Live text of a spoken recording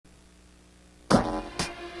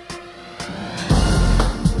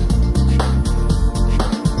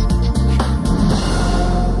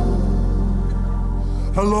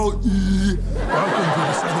Hello, E. Welcome to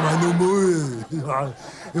the set of my new movie.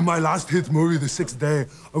 In my last hit movie, The Sixth Day,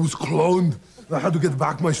 I was cloned. I had to get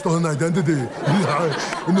back my stolen identity.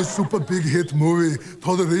 In the super big hit movie,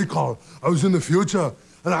 Total Recall, I was in the future,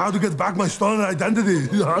 and I had to get back my stolen identity.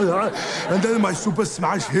 And then in my super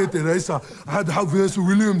smash hit, Eraser, I had to help Vanessa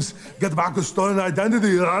Williams get back a stolen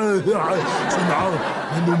identity. So now,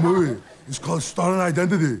 my new movie is called Stolen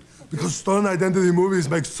Identity. Because stolen identity movies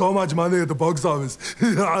make so much money at the box office.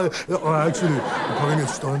 Or actually, we're calling it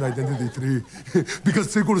Stolen Identity 3. Because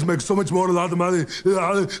sequels make so much more a lot of money.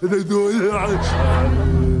 They do.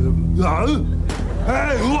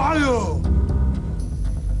 Hey, who are you?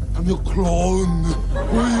 I'm your clone.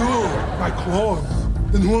 Who are you? My clone.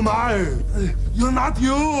 Then who am I? You're not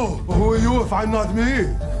you. Well, who are you if I'm not me?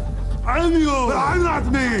 I'm you. But I'm not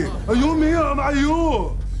me. Are you me or am I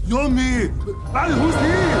you? You're me. Who's he?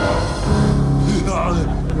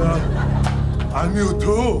 I'm you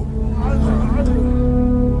too.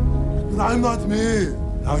 But I'm not me.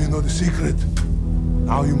 Now you know the secret.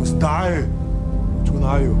 Now you must die. Which one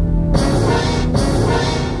are you?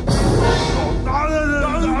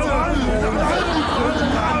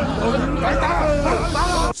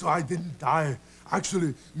 So I didn't die.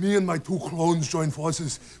 Actually, me and my two clones joined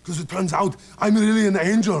forces because it turns out I'm really an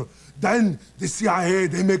angel. Then the CIA,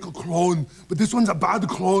 they make a clone, but this one's a bad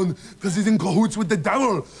clone because he's in cahoots with the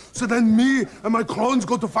devil. So then me and my clones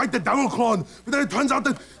go to fight the devil clone, but then it turns out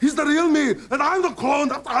that he's the real me and I'm the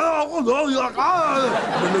clone. And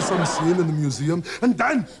then there's some scene in the museum, and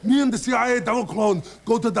then me and the CIA devil clone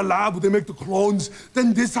go to the lab where they make the clones.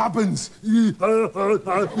 Then this happens. He's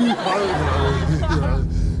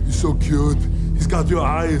so cute. He's got your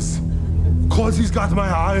eyes. Of course he's got my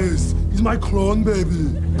eyes. He's my clone, baby.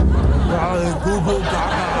 Boo boo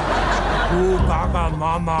gaga. Boo gaga,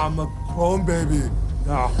 mama. I'm a clone, baby.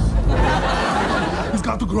 Yeah. He's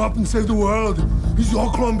got to grow up and save the world. He's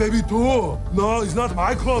your clone, baby, too. No, he's not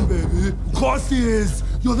my clone, baby. Of course he is.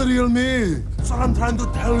 You're the real me. That's what I'm trying to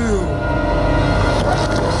tell you.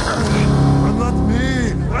 I'm not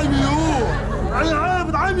me. I'm you.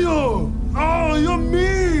 But I'm you. Oh, you're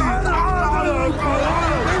me.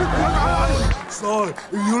 So, if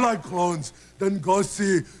you like clones, then go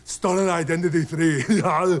see Stolen Identity 3.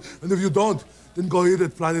 And if you don't, then go eat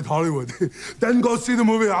at Planet Hollywood. Then go see the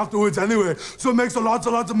movie afterwards anyway, so it makes lots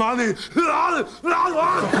and lots of money.